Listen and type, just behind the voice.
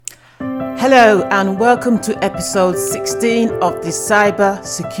Hello and welcome to episode 16 of the Cyber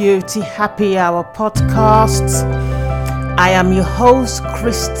Security Happy Hour podcast. I am your host,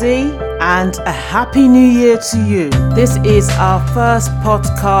 Christy, and a happy new year to you. This is our first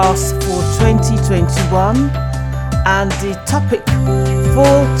podcast for 2021, and the topic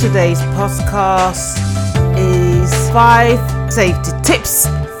for today's podcast is 5 safety tips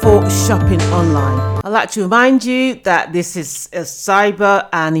for shopping online. I'd like to remind you that this is a cyber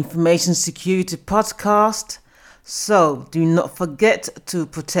and information security podcast, so do not forget to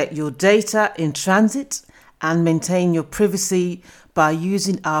protect your data in transit and maintain your privacy by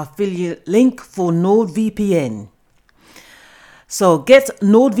using our affiliate link for NordVPN. So get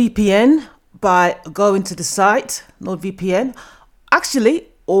NordVPN by going to the site, NordVPN. Actually,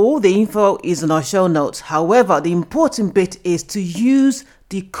 all the info is in our show notes. However, the important bit is to use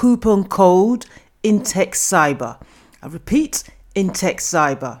the coupon code INTECHCYBER. I repeat,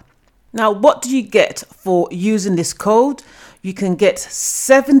 INTECHCYBER. Now, what do you get for using this code? You can get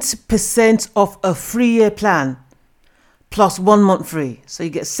 70% off a 3-year plan plus 1 month free. So you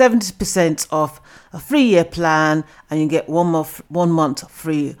get 70% off a 3-year plan and you get 1 month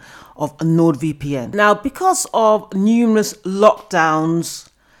free of a NordVPN. Now, because of numerous lockdowns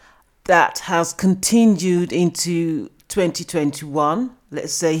that has continued into 2021,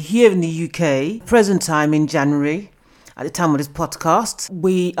 let's say here in the UK, present time in January, at the time of this podcast,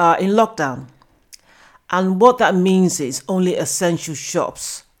 we are in lockdown. And what that means is only essential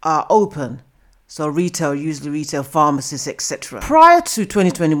shops are open. So retail, usually retail, pharmacies, etc. Prior to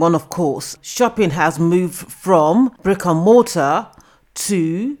 2021, of course, shopping has moved from brick and mortar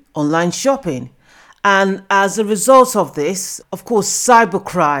to online shopping. And as a result of this, of course,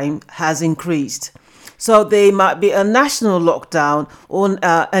 cybercrime has increased. So there might be a national lockdown or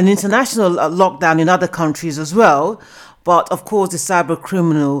an international lockdown in other countries as well. But of course, the cyber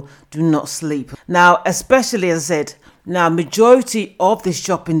criminal do not sleep. Now, especially as I said, now majority of the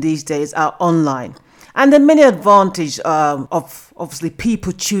shopping these days are online. And there are many advantages of obviously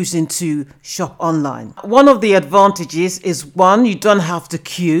people choosing to shop online. One of the advantages is, one, you don't have to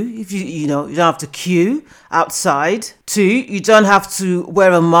queue. If you don't have to queue outside. 2, you don't have to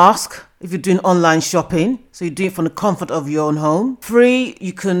wear a mask if you're doing online shopping, so you do it from the comfort of your own home. 3,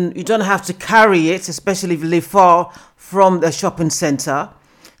 you don't have to carry it, especially if you live far from the shopping center.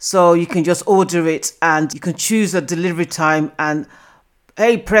 So you can just order it and you can choose a delivery time and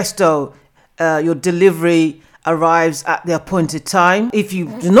hey presto, your delivery arrives at the appointed time. If you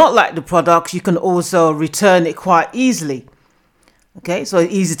do not like the product, you can also return it quite easily. Okay, so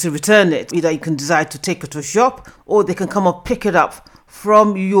it's easy to return it. Either you can decide to take it to a shop or they can come and pick it up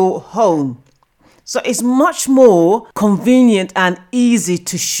from your home. So it's much more convenient and easy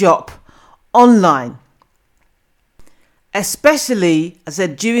to shop online. Especially, as I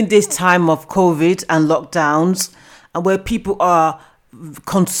said, during this time of COVID and lockdowns, and where people are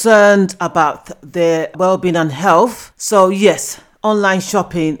concerned about their well-being and health. So yes, online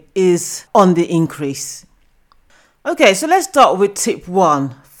shopping is on the increase. Okay, so let's start with tip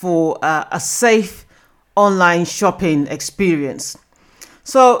 1 for a safe online shopping experience.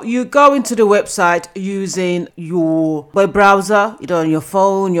 So you go into the website using your web browser, either on your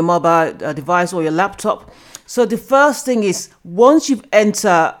phone, your mobile device or your laptop. So the first thing is, once you've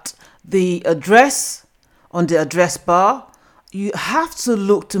entered the address on the address bar, you have to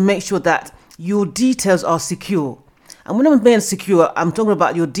look to make sure that your details are secure. And when I'm saying secure, I'm talking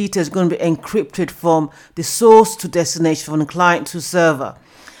about your details are going to be encrypted from the source to destination, from the client to server.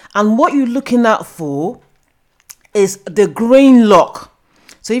 And what you're looking out for is the green lock.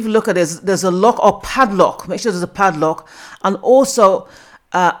 So if you look at this, there's a lock or padlock. Make sure there's a padlock. And also,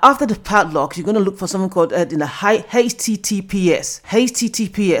 after the padlock, you're going to look for something called HTTPS.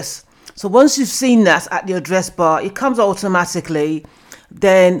 HTTPS. So once you've seen that at the address bar, it comes automatically.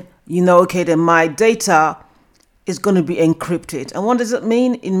 Then you know, okay, then my data is going to be encrypted. And what does it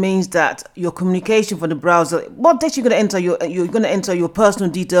mean? It means that your communication from the browser, what data you're going to enter? You're going to enter your personal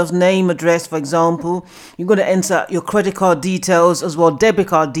details, name, address, for example. You're going to enter your credit card details as well, debit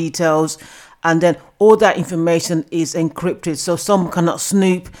card details. And then all that information is encrypted, so someone cannot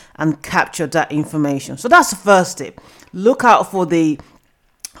snoop and capture that information. So that's the first tip. Look out for the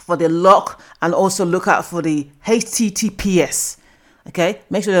lock and also look out for the HTTPS. Okay,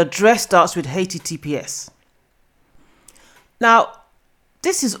 make sure the address starts with HTTPS. Now,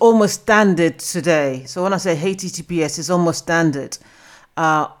 this is almost standard today. So when I say HTTPS, it's almost standard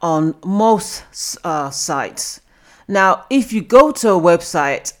on most sites. Now, if you go to a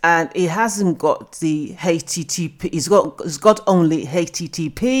website and it hasn't got the HTTP, it's got only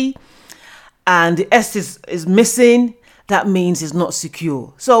HTTP and the S is missing, that means it's not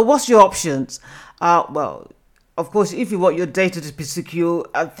secure. So what's your options? Well, of course, if you want your data to be secure,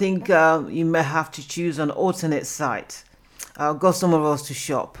 I think you may have to choose an alternate site. Go somewhere else to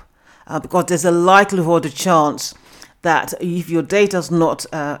shop, because there's a likelihood, a chance that if your data's not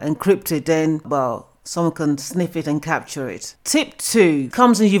encrypted, then, well, someone can sniff it and capture it. Tip 2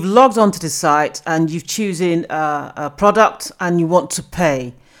 comes in, you've logged onto the site and you've chosen a product and you want to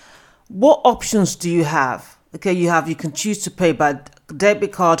pay. What options do you have? Okay, you can choose to pay by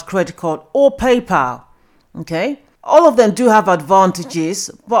debit card, credit card, or PayPal. Okay, all of them do have advantages,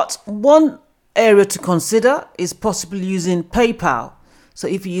 but one area to consider is possibly using PayPal. So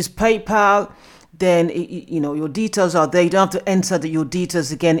if you use PayPal, then your details are there. You don't have to enter your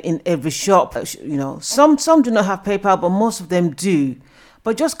details again in every shop. Some do not have PayPal, but most of them do.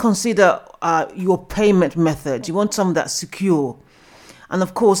 But just consider your payment method. You want something that's secure. And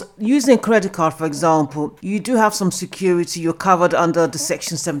of course, using a credit card, for example, you do have some security. You're covered under the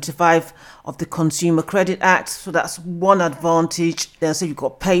Section 75 of the Consumer Credit Act. So that's one advantage. Then so you've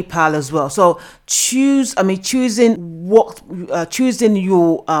got PayPal as well. So choosing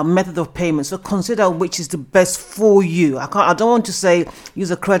your method of payment. So consider which is the best for you. I don't want to say use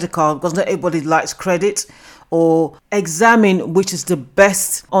a credit card because not everybody likes credit. Or examine which is the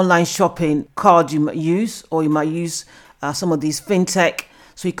best online shopping card you might use, or you might use some of these fintech,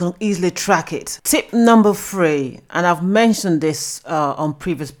 so you can easily track it. Tip number 3, and I've mentioned this on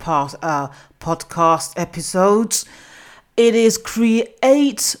previous podcast episodes, it is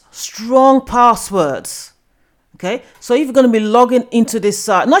create strong passwords. Okay, so if you're going to be logging into this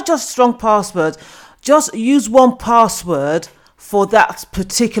site, not just strong passwords, just use one password for that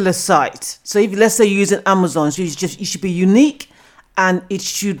particular site. So if let's say you're using Amazon, so it should be unique and it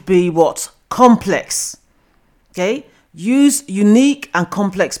should be complex. Okay, use unique and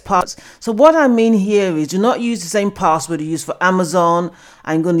complex passwords. So what I mean here is do not use the same password you use for Amazon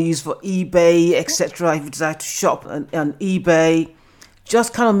and you're going to use for eBay, etc. If you decide to shop on eBay,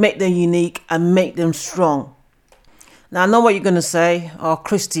 just kind of make them unique and make them strong. Now I know what you're going to say. Oh,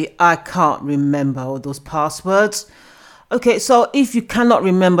 Christy, I can't remember all those passwords. Okay, so if you cannot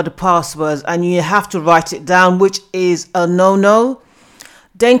remember the passwords and you have to write it down, which is a no-no,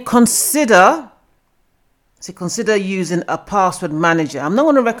 then consider using a password manager. I'm not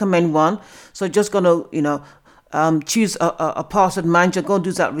going to recommend one, so just going to, choose a password manager. Go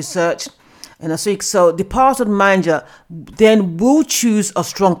do that research. So the password manager then will choose a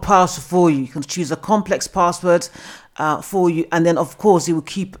strong password for you. You can choose a complex password for you, and then of course it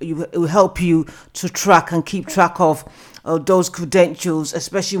will help you to track and keep track of those credentials,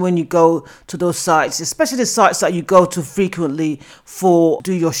 especially when you go to those sites, especially the sites that you go to frequently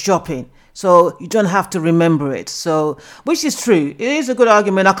do your shopping. So you don't have to remember it. So, which is true. It is a good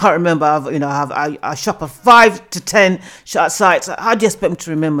argument. I can't remember. I shop at 5 to 10 sites. How do you expect me to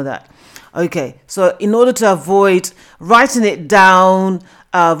remember that? Okay. So in order to avoid writing it down,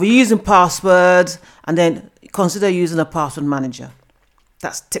 reusing passwords, and then consider using a password manager.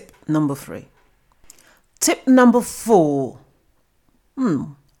 That's tip number 3. Tip number 4.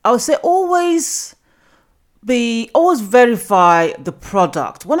 I would say always verify the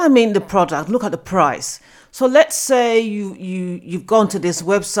product. When I mean the product, look at the price. So let's say you've gone to this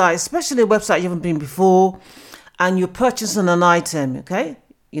website, especially a website you haven't been before, and you're purchasing an item. Okay,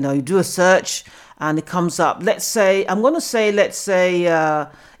 you do a search and it comes up. Let's say it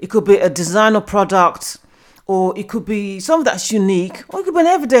could be a designer product, or it could be something that's unique, or it could be an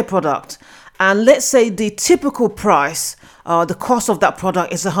everyday product. And let's say the typical price, the cost of that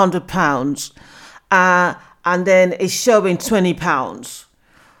product is £100. And then it's showing £20,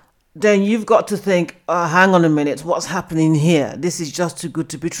 then you've got to think, hang on a minute, what's happening here? This is just too good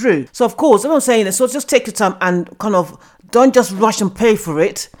to be true. So of course, I'm saying this, so just take your time and kind of don't just rush and pay for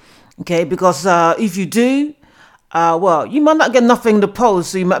it, okay? Because if you do, you might not get nothing in the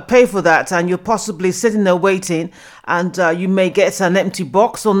post, so you might pay for that and you're possibly sitting there waiting, and you may get an empty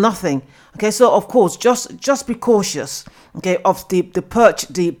box or nothing. Okay, so of course, just be cautious, okay, of the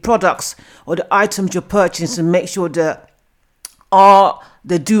products or the items you're purchasing, and make sure that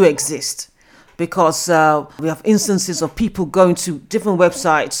they do exist, because we have instances of people going to different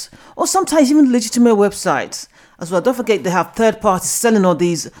websites, or sometimes even legitimate websites as well. Don't forget they have third parties selling on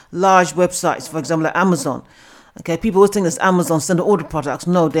these large websites, for example, like Amazon. Okay, people always think it's Amazon selling all the products.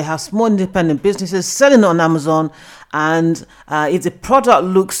 No, they have small independent businesses selling on Amazon, and if the product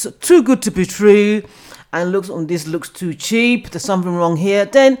looks too good to be true, and this looks too cheap, there's something wrong here,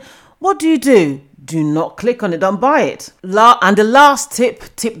 then what do? Do not click on it, don't buy it. And the last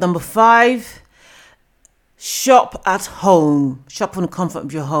tip number 5, shop at home, shop in the comfort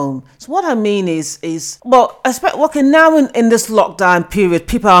of your home. So what I mean is well, okay, now in this lockdown period,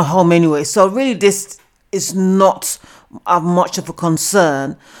 people are home anyway, so really this is not much of a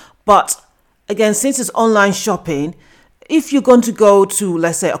concern. But again, since it's online shopping, if you're going to go to,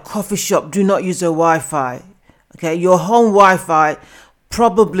 let's say, a coffee shop, do not use their Wi-Fi. Okay, your home Wi-Fi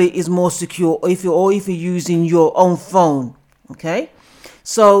probably is more secure if you're using your own phone. Okay,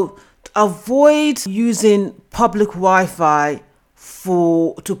 so avoid using public Wi-Fi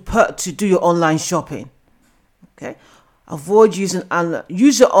to do your online shopping. Okay, avoid using and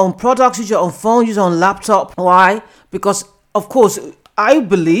use your own products, use your own phone, use your own laptop. Why? Because of course I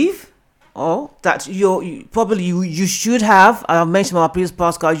believe that you should have. I've mentioned in my previous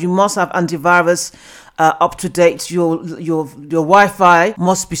podcast. You must have antivirus up to date. Your Wi-Fi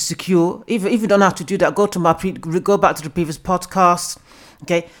must be secure. If you don't have to do that, go back to the previous podcast.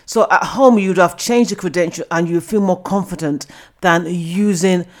 Okay, so at home you'd have changed the credential and you feel more confident than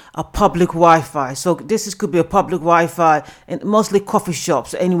using a public Wi-Fi. So could be a public Wi-Fi in mostly coffee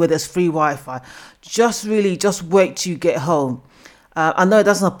shops, anywhere there's free Wi-Fi. Just wait till you get home. I know it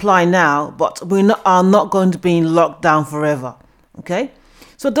doesn't apply now, but we are not going to be in lockdown forever. Okay,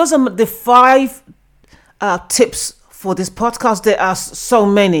 so those are the 5 tips for this podcast. There are so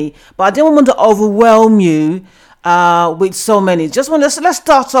many, but I didn't want to overwhelm you with so many. Let's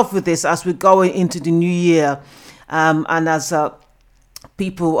start off with this as we're going into the new year, and as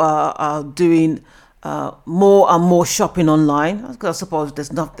people are doing more and more shopping online. I suppose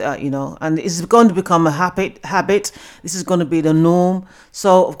there's not, and it's going to become a habit. This is going to be the norm.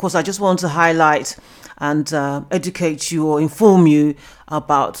 So, of course, I just want to highlight and educate you or inform you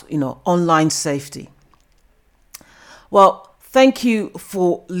about, online safety. Well, thank you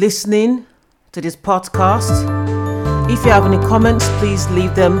for listening to this podcast. If you have any comments, please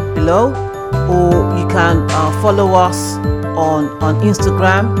leave them below, or you can follow us on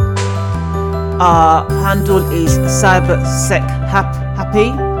Instagram. Our handle is CyberSecHappy.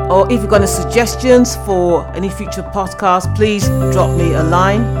 Or if you've got any suggestions for any future podcasts, please drop me a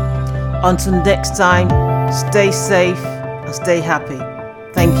line. Until next time, stay safe and stay happy.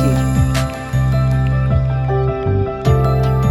 Thank you.